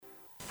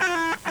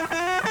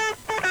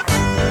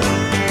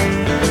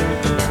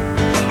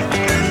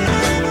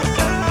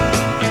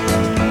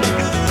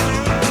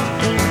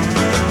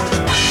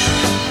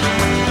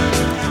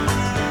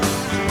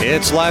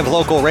It's live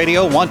local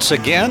radio once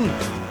again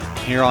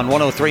here on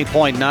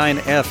 103.9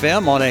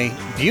 FM on a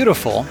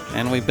beautiful,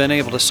 and we've been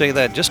able to say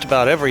that just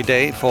about every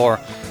day for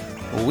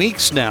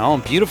weeks now, a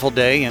beautiful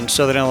day in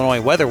Southern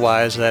Illinois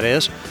weather-wise, that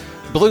is.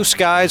 Blue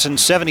skies and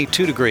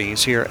 72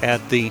 degrees here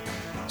at the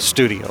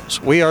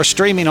studios. We are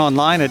streaming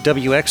online at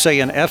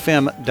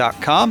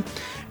WXANFM.com.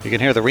 You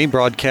can hear the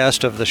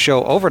rebroadcast of the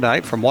show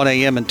overnight from 1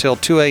 a.m. until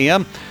 2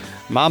 a.m.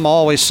 Mama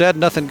always said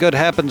nothing good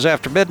happens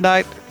after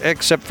midnight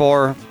except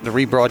for the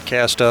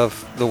rebroadcast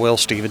of The Will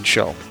Stevens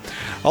Show.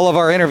 All of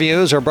our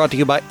interviews are brought to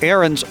you by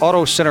Aaron's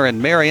Auto Center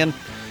in Marion.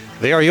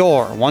 They are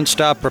your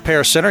one-stop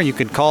repair center. You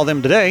can call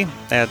them today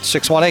at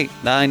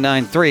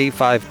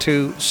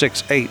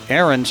 618-993-5268.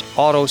 Aaron's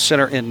Auto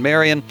Center in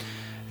Marion.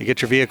 You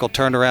get your vehicle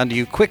turned around to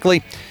you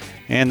quickly,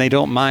 and they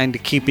don't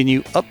mind keeping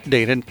you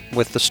updated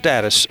with the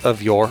status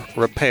of your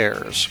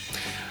repairs.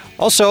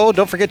 Also,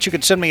 don't forget you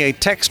can send me a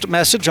text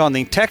message on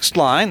the text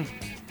line.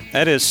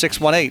 That is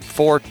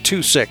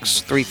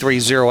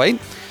 618-426-3308.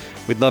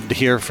 We'd love to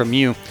hear from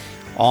you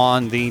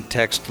on the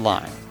text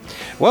line.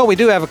 Well, we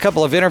do have a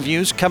couple of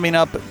interviews coming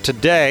up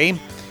today,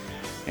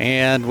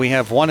 and we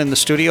have one in the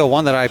studio,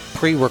 one that I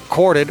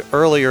pre-recorded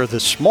earlier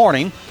this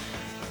morning.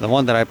 The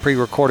one that I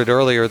pre-recorded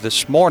earlier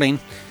this morning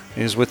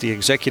is with the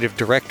Executive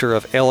Director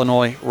of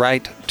Illinois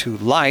Right to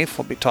Life.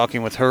 We'll be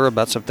talking with her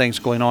about some things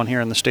going on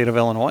here in the state of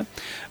Illinois.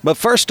 But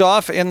first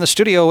off, in the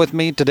studio with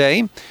me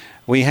today,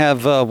 we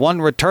have one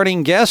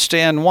returning guest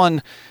and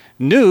one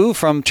new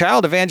from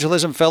Child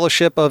Evangelism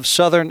Fellowship of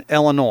Southern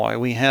Illinois.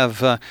 We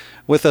have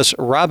with us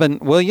Robin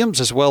Williams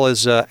as well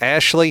as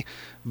Ashely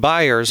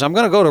Byars. I'm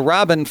going to go to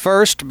Robin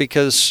first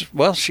because,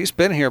 well, she's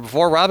been here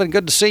before. Robin,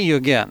 good to see you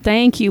again.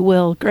 Thank you,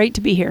 Will. Great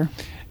to be here.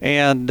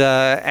 And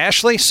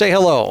Ashely, say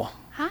hello.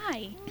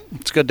 Hi.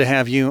 It's good to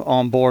have you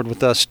on board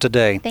with us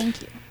today.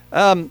 Thank you.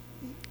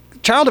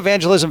 Child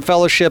Evangelism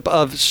Fellowship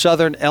of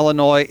Southern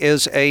Illinois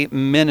is a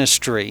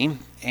ministry,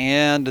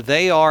 and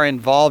they are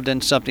involved in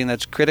something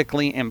that's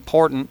critically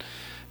important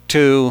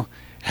to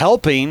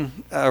helping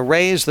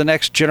raise the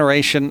next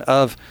generation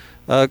of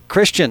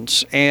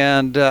Christians.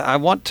 And I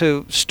want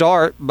to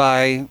start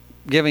by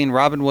giving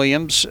Robin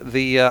Williams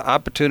the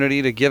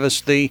opportunity to give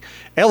us the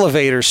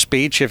elevator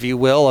speech, if you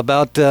will,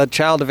 about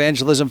Child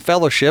Evangelism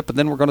Fellowship, and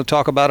then we're going to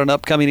talk about an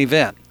upcoming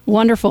event.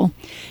 Wonderful.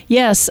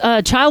 Yes,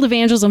 Child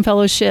Evangelism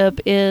Fellowship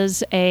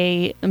is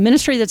a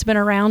ministry that's been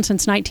around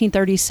since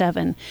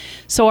 1937.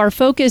 So our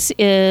focus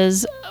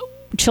is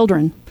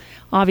children,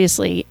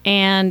 obviously,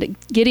 and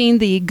getting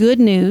the good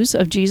news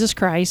of Jesus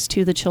Christ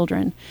to the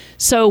children.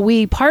 So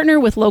we partner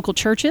with local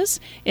churches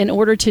in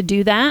order to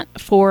do that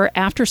for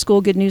after-school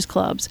Good News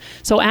Clubs.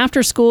 So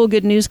after-school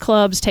Good News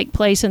Clubs take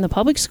place in the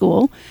public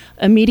school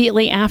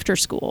immediately after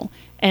school.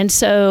 And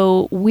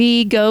so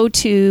we go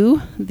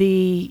to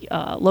the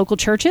local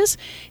churches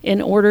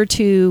in order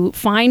to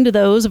find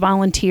those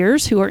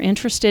volunteers who are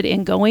interested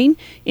in going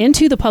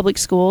into the public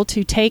school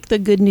to take the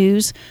good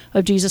news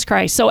of Jesus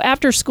Christ. So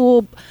after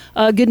school,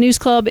 Good News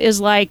Club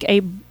is like a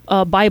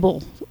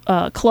Bible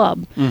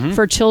club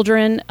for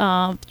children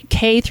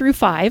K through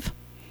 5.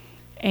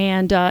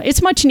 And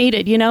it's much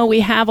needed. You know, we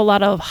have a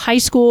lot of high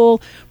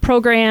school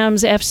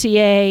programs,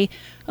 FCA,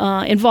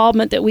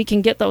 involvement that we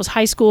can get those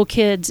high school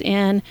kids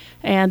in,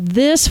 and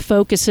this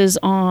focuses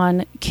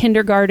on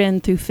kindergarten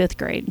through 5th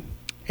grade.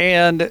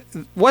 And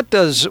what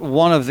does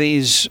one of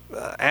these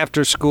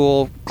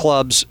after-school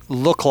clubs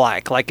look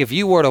like? Like if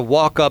you were to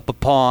walk up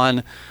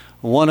upon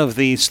one of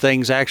these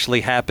things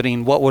actually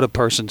happening, what would a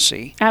person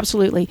see?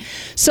 Absolutely.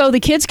 So the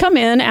kids come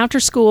in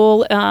after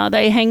school,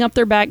 they hang up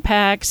their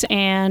backpacks,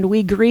 and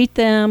we greet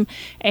them,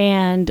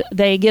 and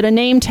they get a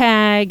name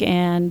tag,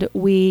 and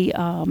we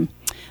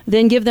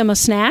then give them a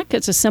snack.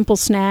 It's a simple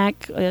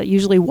snack,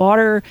 usually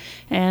water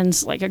and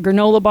like a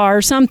granola bar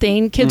or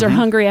something. Kids are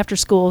hungry after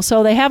school,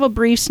 so they have a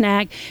brief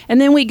snack.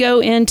 And then we go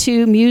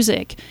into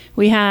music.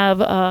 We have,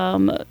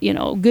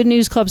 Good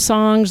News Club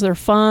songs. They're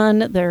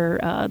fun.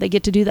 They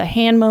get to do the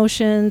hand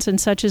motions and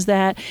such as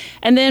that.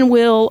 And then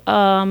we'll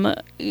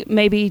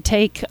maybe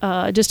take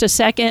just a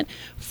second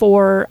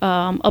for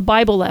a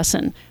Bible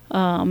lesson.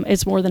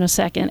 It's more than a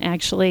second,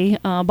 actually.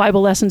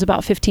 Bible lesson's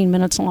about 15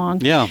 minutes long.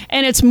 Yeah.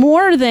 And it's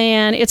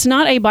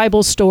not a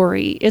Bible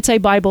story. It's a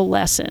Bible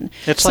lesson.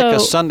 It's like a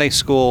Sunday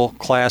school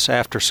class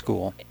after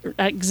school.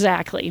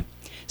 Exactly.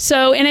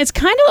 So, and it's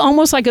kind of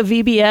almost like a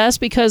VBS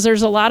because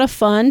there's a lot of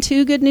fun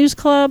to Good News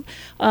Club.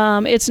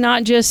 It's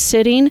not just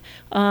sitting.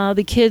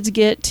 The kids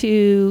get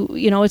to,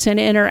 it's an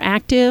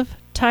interactive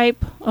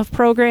type of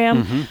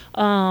program.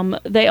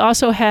 They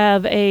also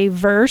have a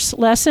verse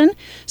lesson,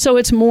 so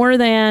it's more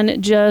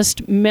than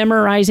just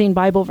memorizing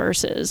Bible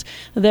verses.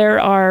 There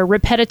are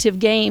repetitive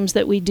games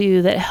that we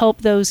do that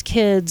help those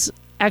kids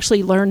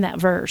actually learn that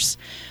verse.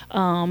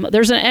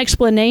 There's an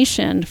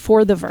explanation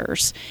for the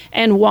verse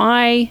and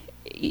why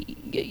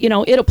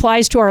it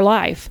applies to our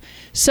life.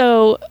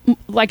 So,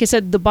 like I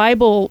said, the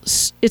Bible,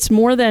 it's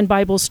more than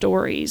Bible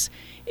stories.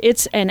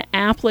 It's an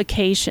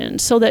application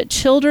so that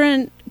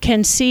children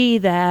can see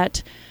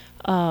that,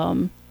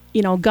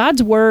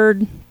 God's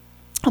Word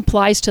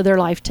applies to their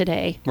life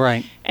today.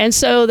 Right. And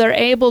so they're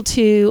able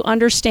to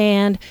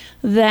understand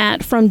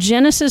that from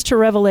Genesis to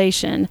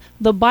Revelation,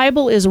 the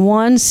Bible is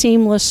one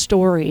seamless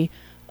story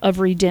of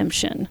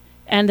redemption,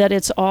 and that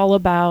it's all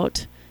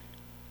about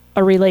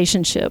a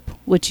relationship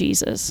with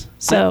Jesus.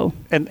 So,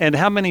 and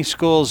how many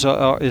schools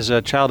is a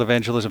Child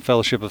Evangelism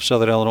Fellowship of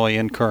Southern Illinois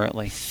in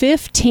currently?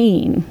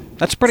 15.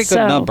 That's a pretty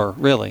good number,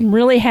 really. I'm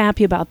really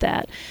happy about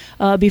that.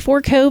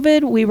 Before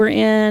COVID, we were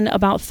in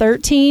about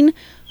 13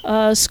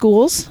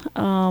 schools,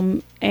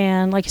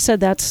 and like I said,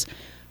 that's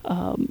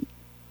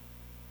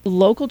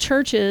local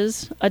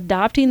churches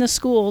adopting the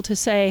school to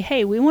say,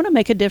 hey, we want to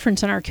make a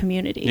difference in our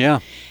community. Yeah.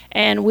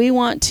 And we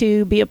want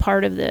to be a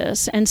part of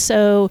this. And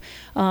so,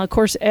 of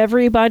course,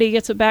 everybody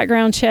gets a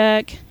background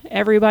check.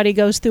 Everybody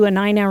goes through a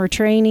 9-hour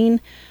training.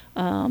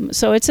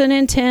 So it's an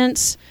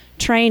intense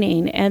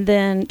training. And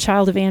then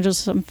Child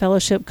Evangelism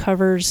Fellowship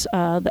covers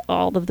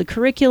all of the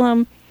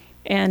curriculum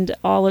and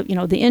all of,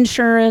 the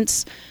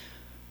insurance,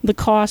 the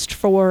cost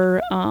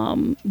for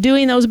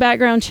doing those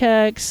background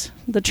checks,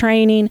 the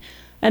training.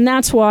 And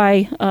that's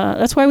why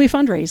we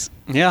fundraise.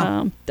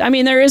 Yeah.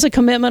 There is a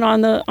commitment on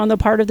the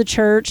part of the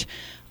church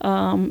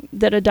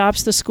that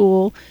adopts the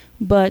school,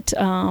 but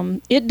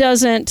it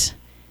doesn't.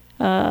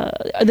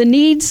 The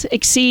needs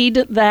exceed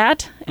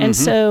that, and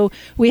so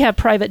we have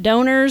private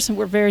donors, and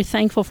we're very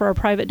thankful for our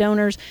private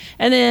donors.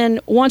 And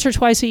then once or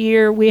twice a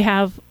year, we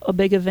have a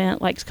big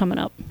event like coming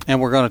up. And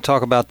we're going to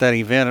talk about that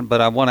event, but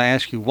I want to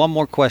ask you one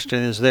more question.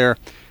 Is there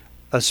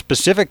a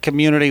specific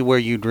community where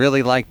you'd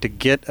really like to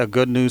get a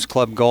Good News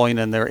Club going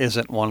and there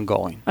isn't one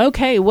going?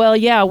 Okay, well,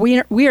 yeah, we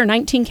are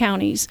 19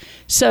 counties.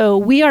 So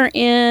we are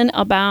in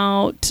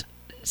about,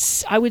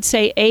 I would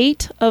say,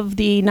 8 of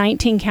the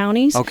 19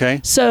 counties.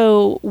 Okay.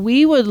 So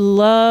we would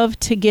love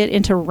to get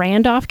into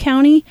Randolph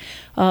County.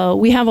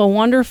 We have a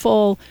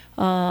wonderful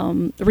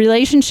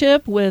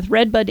relationship with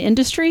Redbud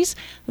Industries.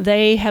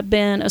 They have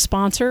been a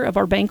sponsor of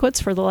our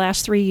banquets for the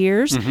last 3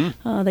 years.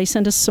 They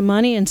send us some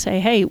money and say,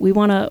 hey, we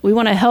want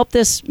to help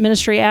this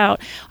ministry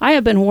out. I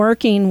have been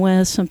working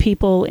with some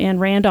people in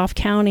Randolph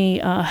County,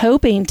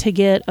 hoping to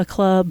get a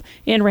club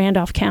in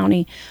Randolph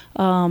County.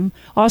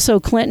 Also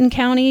Clinton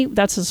County,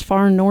 that's as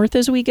far north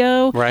as we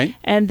go. Right.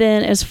 And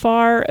then as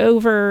far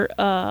over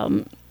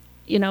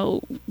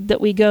that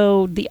we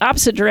go the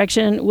opposite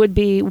direction would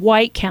be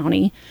White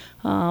County.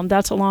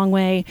 That's a long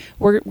way.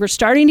 We're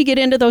starting to get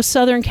into those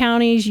southern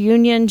counties,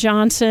 Union,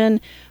 Johnson,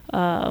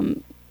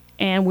 and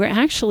we're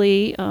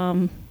actually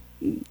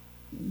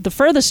the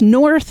furthest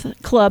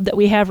north club that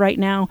we have right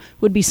now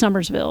would be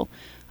Summersville,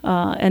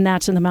 and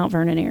that's in the Mount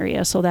Vernon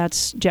area. So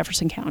that's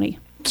Jefferson County.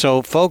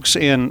 So folks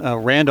in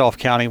Randolph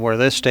County, where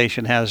this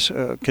station has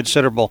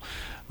considerable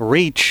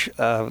reach,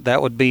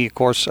 that would be, of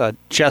course,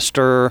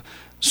 Chester,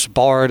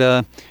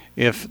 Sparta.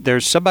 If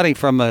there's somebody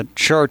from a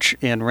church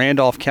in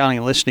Randolph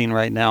County listening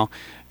right now,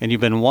 and you've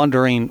been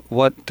wondering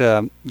what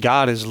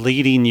God is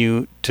leading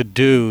you to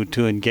do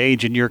to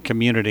engage in your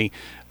community,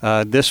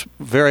 this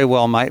very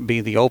well might be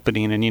the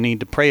opening, and you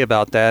need to pray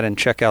about that and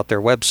check out their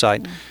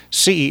website,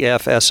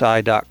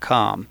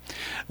 cefsi.com.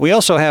 We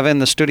also have in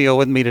the studio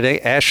with me today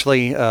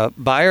Ashely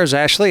Byars.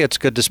 Ashely, it's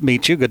good to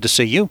meet you. Good to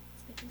see you.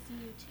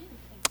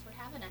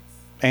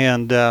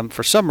 And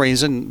for some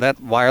reason, that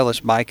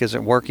wireless mic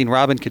isn't working.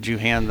 Robin, could you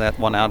hand that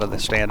one out of the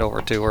stand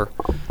over to her?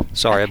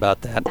 Sorry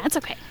about that. That's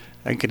okay.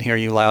 I can hear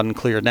you loud and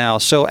clear now.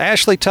 So,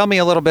 Ashely, tell me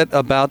a little bit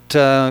about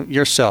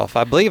yourself.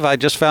 I believe I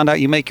just found out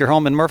you make your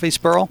home in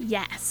Murfreesboro.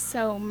 Yes.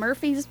 So,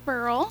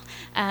 Murfreesboro,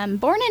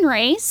 born and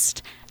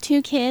raised,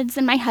 2 kids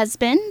and my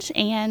husband,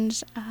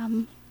 and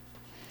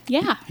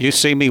yeah. You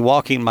see me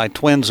walking my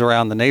twins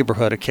around the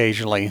neighborhood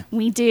occasionally.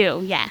 We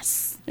do,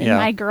 yes. And yeah.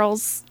 My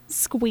girls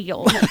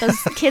squeal.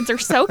 Those kids are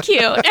so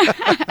cute.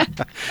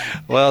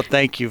 Well,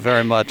 thank you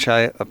very much.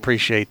 I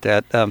appreciate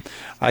that.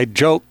 I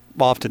joke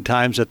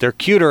oftentimes that they're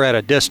cuter at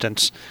a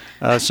distance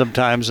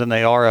sometimes than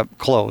they are up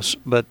close,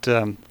 but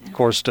of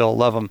course still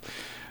love them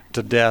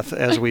to death,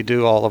 as we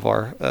do all of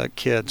our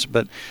kids.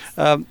 But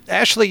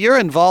Ashely, you're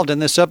involved in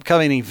this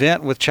upcoming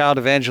event with Child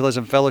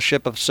Evangelism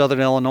Fellowship of Southern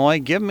Illinois.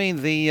 Give me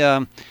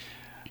the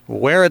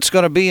where it's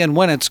going to be and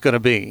when it's going to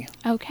be.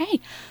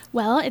 Okay.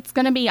 Well, it's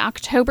going to be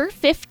October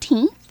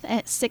 15th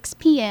at 6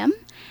 p.m.,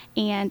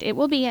 and it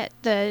will be at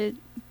the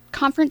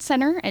Conference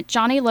Center at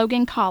John A.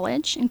 Logan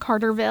College in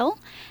Carterville,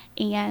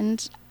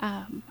 and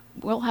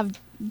we'll have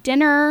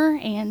dinner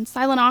and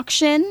silent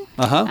auction.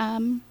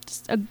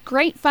 Just a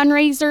great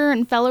fundraiser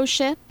and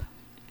fellowship.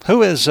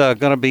 Who is going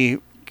to be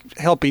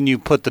helping you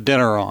put the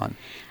dinner on?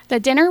 The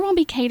dinner will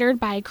be catered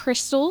by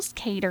Crystal's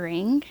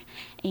Catering,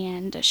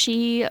 and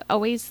she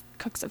always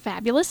cooks a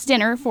fabulous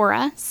dinner for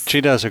us.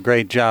 She does a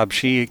great job.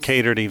 She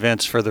catered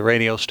events for the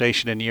radio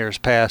station in years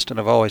past, and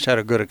I've always had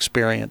a good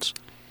experience.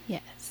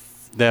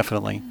 Yes.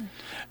 Definitely.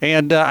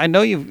 And I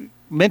know you've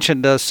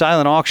mentioned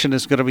silent auction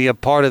is going to be a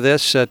part of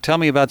this. Tell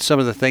me about some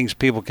of the things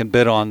people can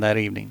bid on that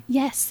evening.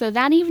 Yes, so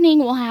that evening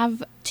we'll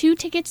have 2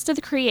 tickets to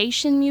the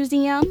Creation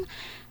Museum,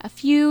 a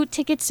few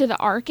tickets to the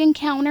Ark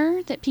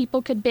Encounter that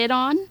people could bid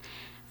on,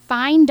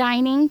 fine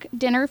dining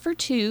dinner for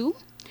 2,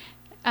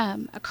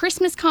 a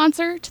Christmas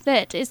concert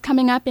that is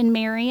coming up in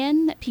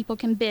Marion that people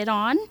can bid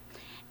on,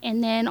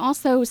 and then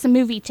also some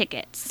movie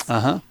tickets.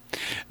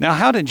 Now,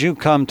 how did you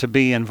come to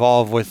be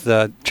involved with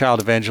the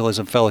Child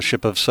Evangelism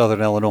Fellowship of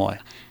Southern Illinois?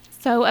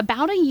 So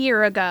about a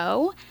year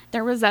ago,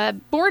 there was a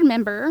board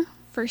member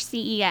for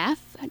CEF,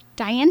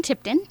 Diane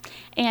Tipton,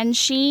 and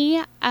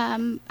she,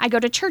 I go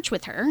to church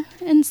with her,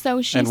 and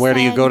so she And where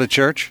do you go to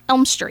church?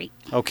 Elm Street.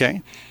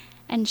 Okay.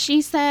 And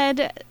she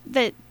said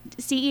that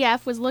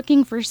CEF was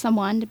looking for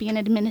someone to be an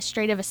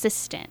administrative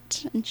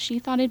assistant, and she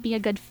thought it'd be a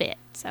good fit.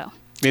 So.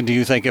 And do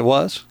you think it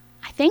was?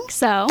 I think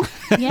so.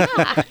 Yeah.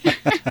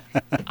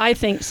 I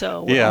think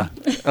so. Well. Yeah.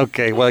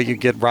 Okay. Well, you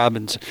get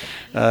Robin's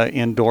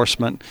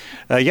endorsement.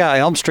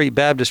 Elm Street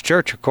Baptist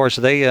Church, of course,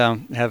 they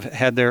have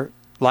had their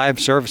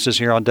live services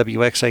here on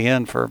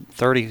WXAN for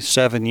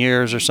 37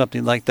 years or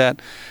something like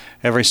that.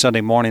 Every Sunday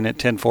morning at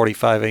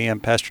 10:45 a.m.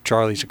 Pastor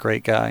Charlie's a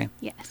great guy.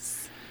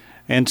 Yes.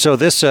 And so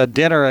this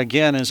dinner,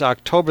 again, is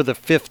October the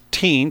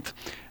 15th.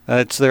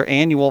 It's their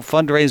annual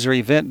fundraiser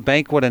event,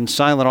 banquet, and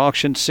silent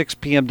auction, 6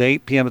 p.m. to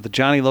 8 p.m. at the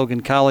Johnny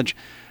Logan College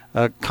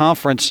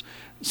Conference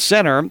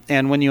Center.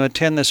 And when you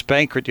attend this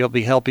banquet, you'll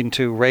be helping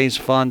to raise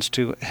funds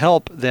to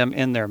help them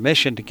in their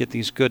mission to get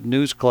these good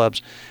news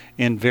clubs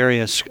in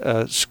various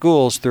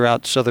schools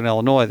throughout Southern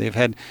Illinois. They've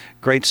had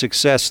great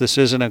success. This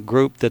isn't a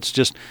group that's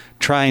just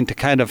trying to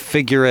kind of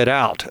figure it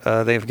out.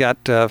 They've got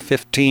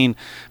 15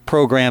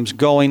 programs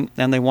going,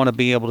 and they want to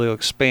be able to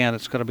expand.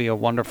 It's going to be a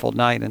wonderful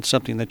night and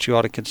something that you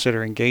ought to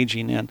consider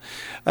engaging in.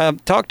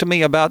 Talk to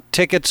me about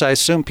tickets. I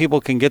assume people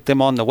can get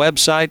them on the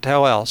website.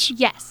 How else?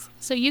 Yes.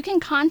 So you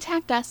can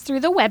contact us through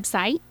the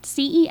website,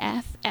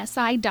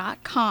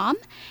 cefsi.com.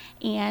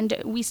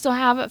 And we still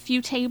have a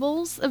few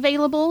tables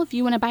available. If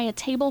you want to buy a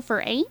table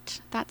for 8,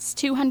 that's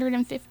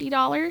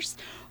 $250.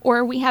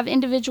 Or we have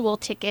individual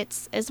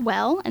tickets as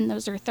well, and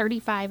those are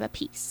 $35 a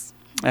piece.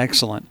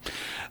 Excellent.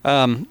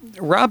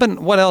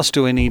 Robin, what else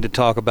do we need to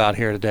talk about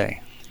here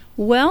today?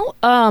 Well,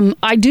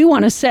 I do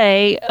want to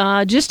say,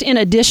 just in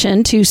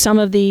addition to some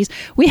of these,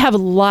 we have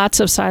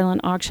lots of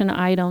silent auction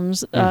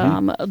items.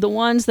 The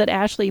ones that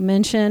Ashely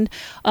mentioned,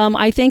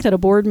 I think that a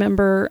board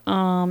member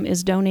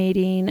is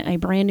donating a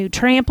brand new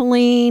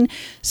trampoline.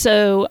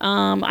 So,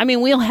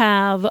 we'll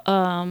have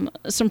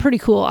some pretty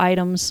cool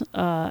items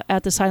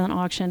at the silent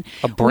auction.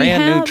 A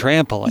brand new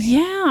trampoline?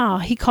 Yeah.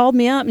 He called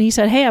me up and he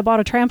said, hey, I bought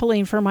a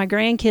trampoline for my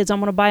grandkids. I'm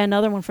going to buy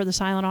another one for the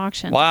silent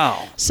auction.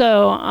 Wow.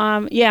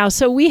 So,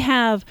 so we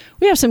have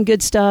some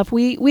good stuff.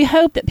 We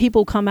hope that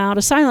people come out.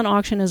 A silent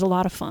auction is a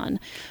lot of fun.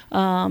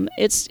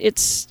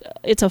 It's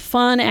a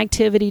fun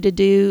activity to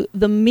do.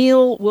 The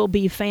meal will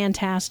be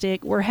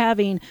fantastic. We're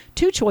having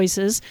 2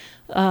 choices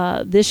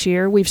this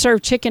year. We've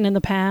served chicken in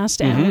the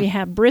past, and we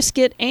have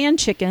brisket and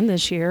chicken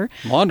this year.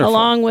 Wonderful.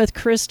 Along with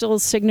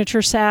Crystal's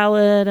signature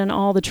salad and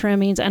all the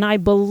trimmings. And I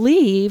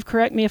believe,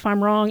 correct me if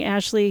I'm wrong,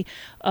 Ashely,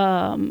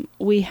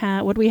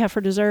 what do we have for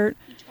dessert?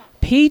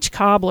 Peach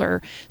cobbler.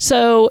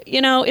 So,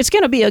 it's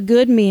going to be a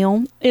good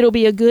meal. It'll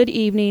be a good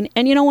evening.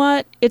 And you know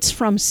what? It's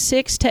from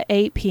 6 to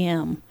 8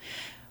 p.m.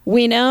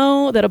 We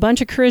know that a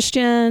bunch of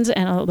Christians,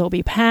 and there'll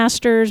be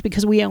pastors,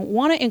 because we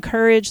want to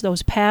encourage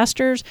those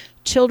pastors,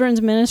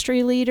 children's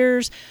ministry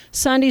leaders,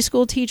 Sunday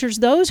school teachers,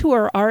 those who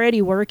are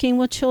already working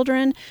with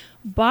children,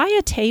 buy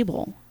a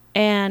table.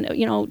 And,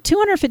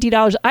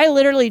 $250. I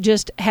literally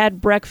just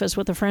had breakfast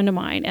with a friend of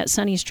mine at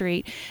Sunny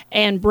Street,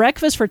 and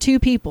breakfast for 2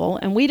 people,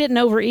 and we didn't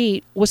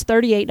overeat, was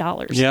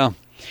 $38. Yeah.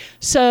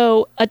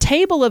 So a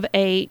table of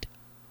 8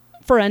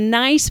 for a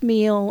nice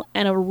meal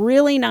and a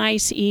really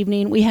nice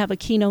evening. We have a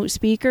keynote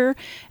speaker,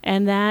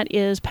 and that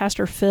is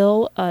Pastor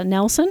Phil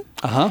Nelson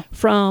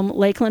from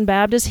Lakeland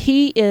Baptist.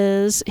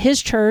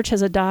 His church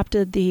has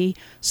adopted a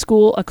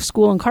school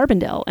in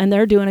Carbondale, and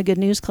they're doing a Good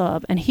News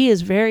Club, and he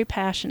is very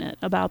passionate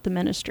about the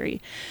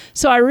ministry.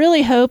 So I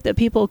really hope that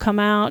people come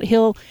out.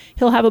 He'll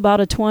have about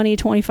a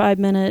 20-25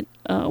 minute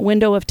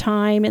window of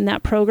time in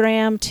that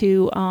program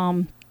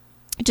to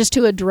just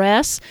to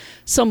address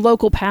some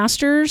local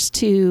pastors,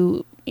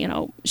 to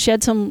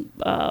shed some,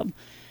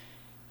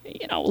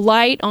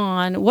 light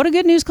on what a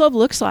Good News Club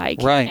looks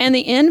like, right, and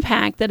the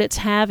impact that it's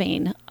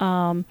having.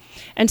 And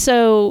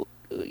so,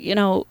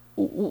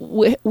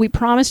 we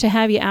promise to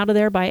have you out of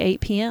there by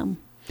 8 p.m.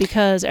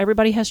 because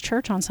everybody has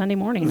church on Sunday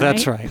morning.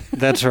 That's right.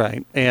 That's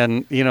right.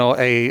 And,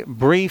 a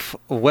brief,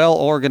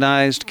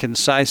 well-organized,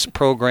 concise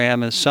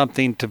program is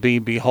something to be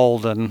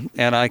beholden,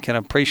 and I can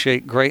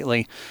appreciate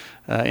greatly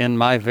in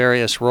my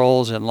various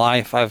roles in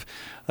life. I've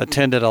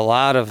attended a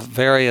lot of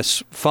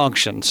various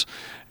functions,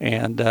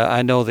 and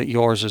I know that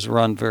yours is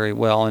run very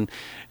well.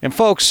 And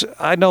folks,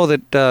 I know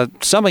that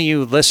some of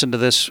you listen to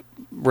this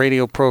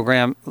radio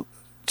program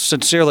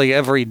sincerely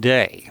every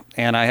day,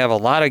 and I have a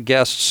lot of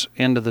guests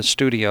into the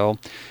studio,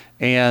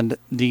 and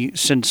the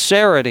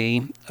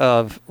sincerity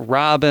of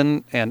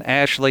Robin and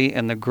Ashely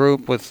and the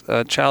group with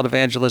Child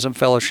Evangelism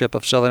Fellowship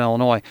of Southern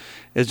Illinois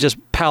is just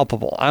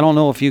palpable. I don't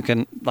know if you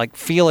can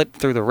feel it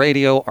through the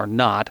radio or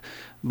not,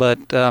 but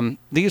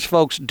these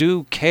folks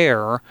do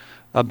care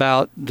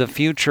about the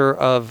future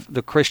of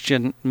the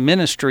Christian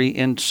ministry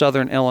in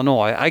Southern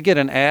Illinois. I get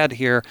an ad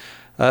here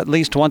at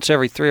least once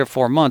every 3 or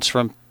 4 months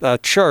from a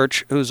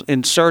church who's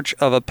in search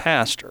of a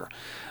pastor.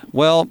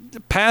 Well,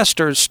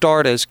 pastors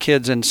start as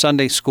kids in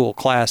Sunday school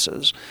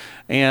classes,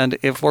 and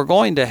if we're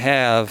going to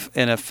have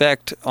an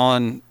effect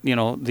on,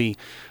 the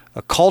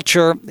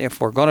culture, if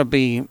we're going to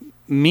be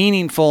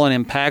meaningful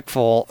and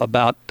impactful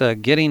about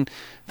getting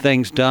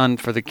things done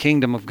for the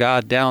kingdom of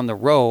God down the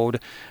road,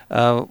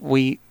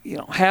 we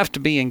have to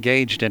be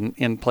engaged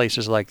in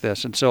places like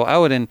this. And so I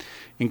would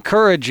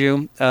encourage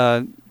you,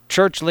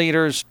 church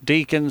leaders,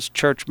 deacons,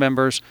 church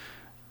members,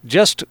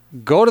 just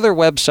go to their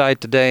website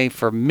today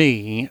for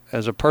me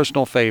as a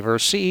personal favor,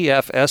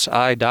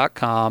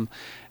 cefsi.com,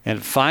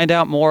 and find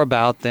out more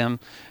about them.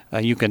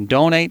 You can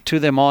donate to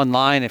them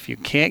online. If you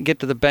can't get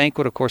to the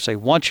banquet, of course, they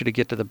want you to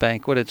get to the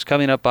banquet. It's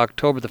coming up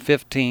October the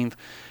 15th.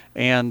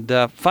 And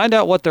find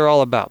out what they're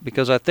all about,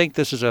 because I think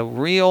this is a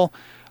real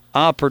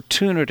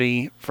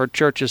opportunity for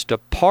churches to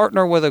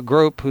partner with a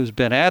group who's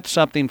been at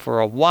something for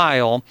a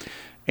while,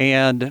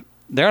 and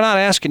they're not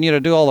asking you to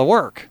do all the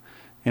work.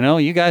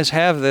 You guys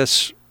have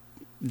this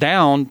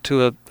down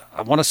to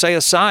I want to say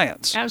a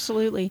science.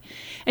 Absolutely.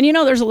 And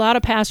there's a lot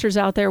of pastors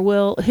out there,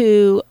 Will,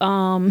 who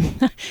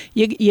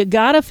you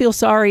got to feel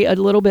sorry a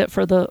little bit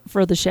for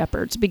the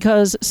shepherds,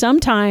 because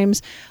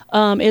sometimes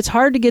it's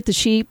hard to get the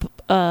sheep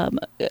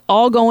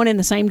all going in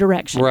the same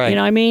direction. Right. You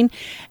know what I mean?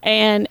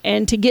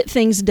 And to get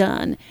things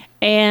done.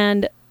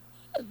 And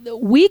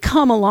we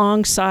come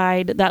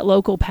alongside that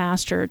local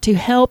pastor to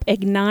help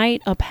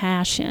ignite a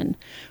passion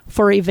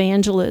for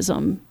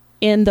evangelism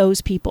in those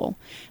people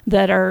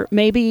that are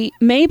maybe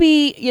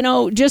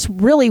just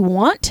really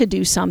want to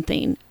do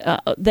something.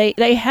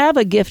 They have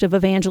a gift of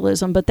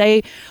evangelism, but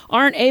they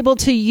aren't able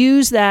to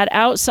use that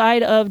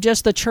outside of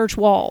just the church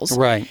walls.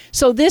 Right.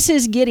 So this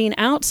is getting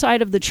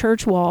outside of the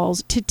church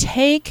walls to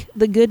take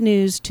the good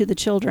news to the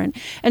children.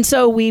 And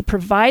so we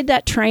provide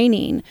that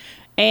training.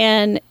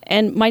 And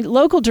my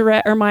local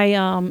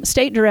my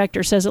state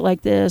director says it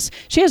like this.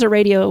 She has a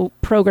radio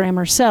program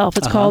herself.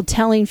 It's called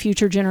Telling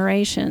Future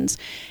Generations,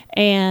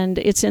 and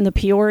it's in the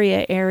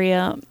Peoria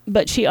area.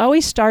 But she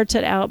always starts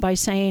it out by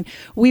saying,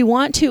 we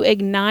want to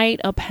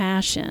ignite a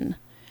passion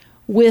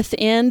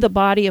within the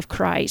body of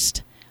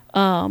Christ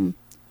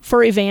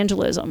for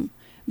evangelism.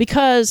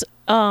 Because,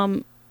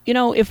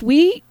 if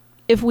we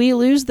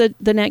lose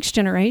the next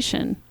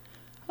generation,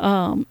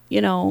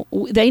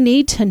 they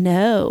need to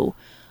know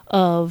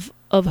of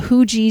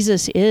who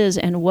Jesus is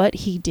and what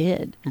he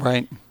did.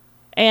 Right.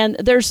 And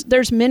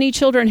there's many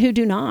children who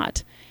do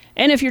not.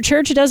 And if your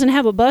church doesn't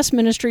have a bus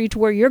ministry to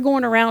where you're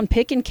going around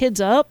picking kids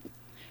up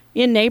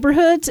in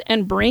neighborhoods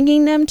and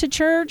bringing them to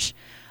church,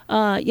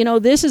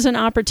 this is an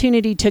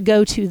opportunity to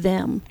go to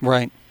them.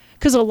 Right.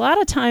 Because a lot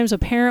of times a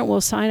parent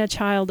will sign a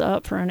child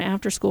up for an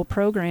after-school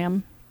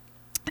program,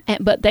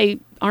 but they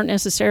aren't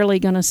necessarily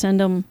going to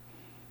send them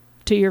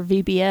to your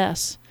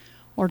VBS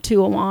or to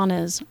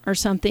Awana's or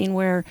something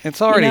where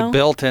it's already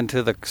built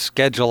into the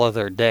schedule of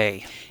their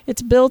day.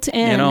 It's built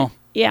in,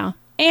 yeah,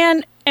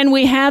 and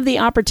we have the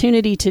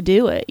opportunity to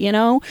do it.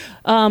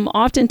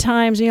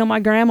 Oftentimes, my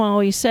grandma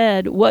always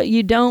said, "What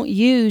you don't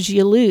use,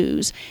 you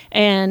lose."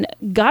 And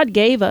God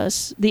gave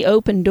us the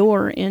open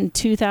door in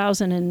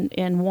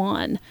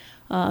 2001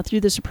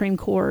 through the Supreme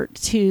Court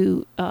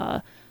to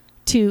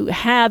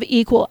have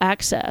equal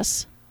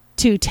access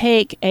to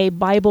take a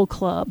Bible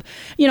club.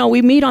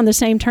 We meet on the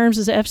same terms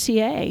as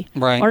FCA,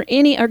 right,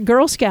 or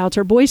Girl Scouts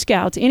or Boy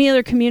Scouts, any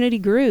other community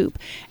group.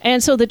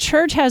 And so the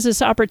church has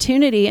this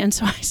opportunity. And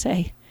so I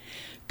say,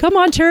 come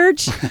on,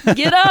 church,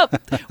 get up.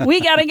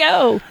 We got to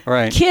go.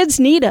 Right.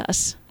 Kids need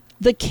us.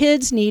 The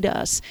kids need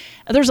us.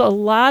 There's a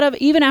lot of,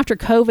 even after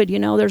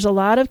COVID, there's a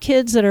lot of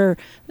kids that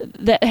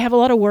have a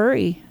lot of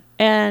worry.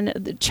 And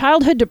the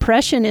childhood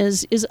depression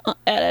is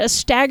at a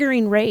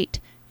staggering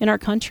rate in our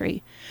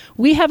country.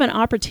 We have an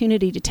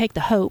opportunity to take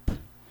the hope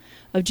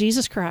of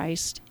Jesus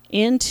Christ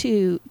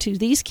into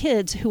these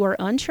kids who are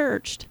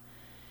unchurched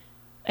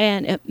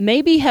and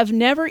maybe have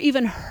never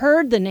even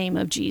heard the name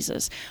of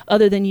Jesus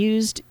other than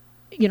used,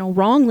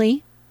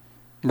 wrongly.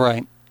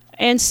 Right.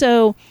 And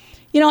so,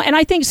 and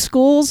I think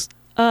schools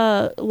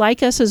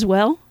like us as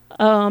well,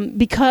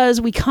 because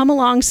we come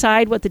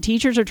alongside what the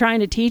teachers are trying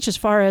to teach as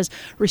far as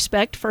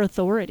respect for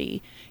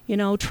authority,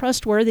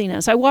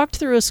 trustworthiness. I walked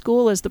through a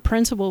school as the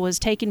principal was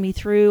taking me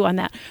through on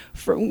that,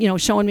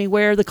 showing me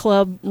where the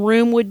club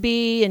room would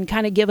be and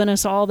kind of giving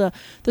us all the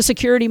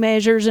security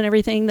measures and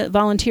everything that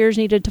volunteers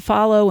needed to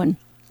follow. And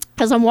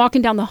as I'm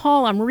walking down the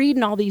hall, I'm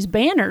reading all these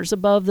banners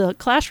above the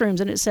classrooms,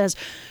 and it says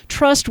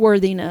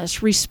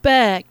trustworthiness,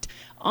 respect,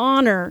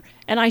 honor.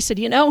 And I said,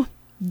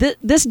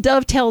 this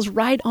dovetails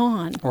right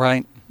on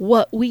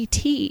what we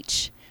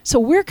teach. So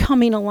we're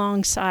coming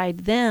alongside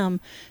them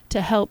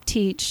to help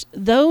teach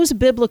those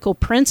biblical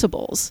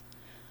principles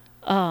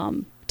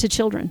to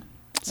children.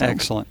 So.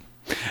 Excellent.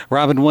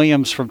 Robin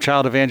Williams from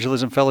Child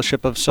Evangelism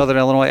Fellowship of Southern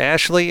Illinois.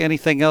 Ashley,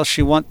 anything else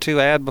you want to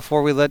add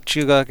before we let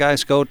you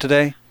guys go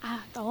today?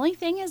 The only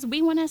thing is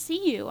we want to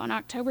see you on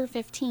October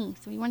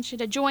 15th. We want you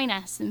to join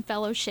us in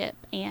fellowship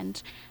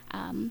and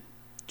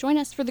join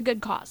us for the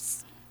good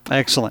cause.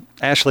 Excellent.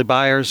 Ashely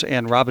Byars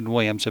and Robin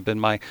Williams have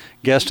been my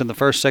guests in the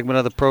first segment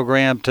of the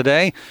program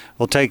today.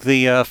 We'll take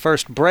the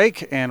first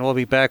break, and we'll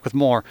be back with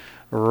more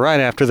right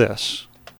after this.